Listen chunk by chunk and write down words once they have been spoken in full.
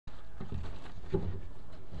Let's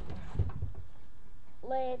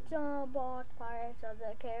unbox Pirates of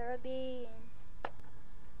the Caribbean.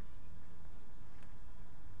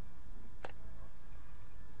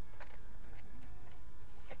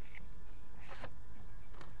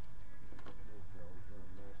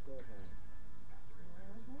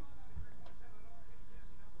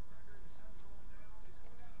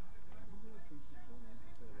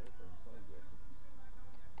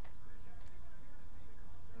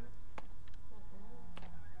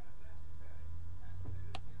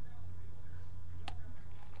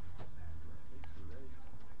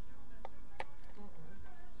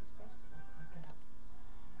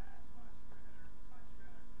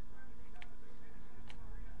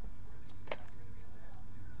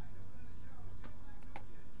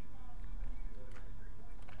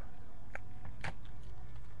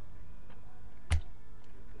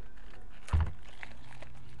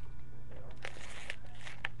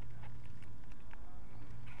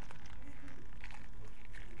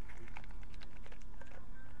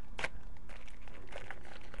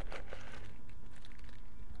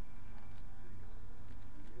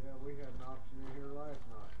 We had an auction in here last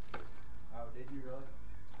night. Oh, did you really?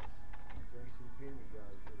 Jason Penny got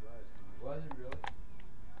it here last night. Was it really?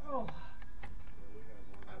 Oh. Yeah, we had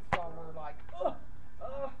one. That's why we're like,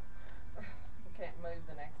 we can't move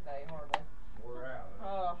the next day hardly. We're out.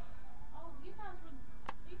 Oh. Oh, you guys were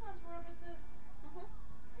up at the.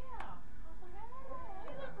 Yeah. I was like, oh,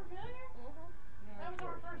 you look familiar. That was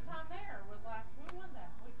our first time there. Was last. When was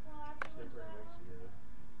that? Week last week. 3 weeks ago.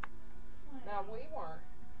 Now we weren't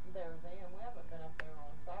there then. We haven't been up there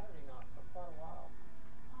on Saturday night for quite a while.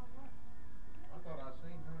 Oh, what? I thought I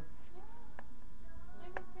seen her. Yeah.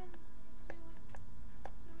 It was been 2 weeks. 2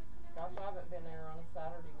 weeks ago. Gosh, I haven't been there on a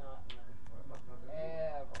Saturday night Well, must not be.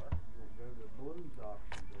 ever. You'll go to the blues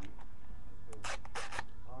auction, dude.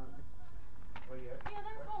 Well, yeah. Yeah,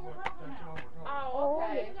 that's what we're talking about. Oh,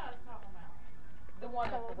 okay. You guys talking about. The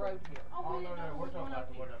one up the road here. Oh, we no, didn't know we're there was talking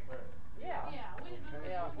about the one up there. Yeah. Yeah, we didn't know.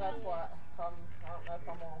 Yeah, that's what. I don't know if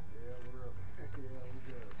I'm on. Yeah, we're up. Yeah, we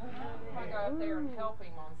do. I go up there and help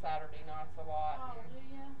him on Saturday nights a lot. Oh, do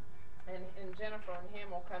ya? And Jennifer and him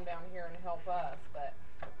will come down here and help us, but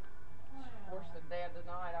Well. of course the dad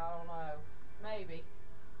tonight, I don't know. Maybe.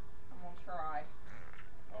 I'm gonna try.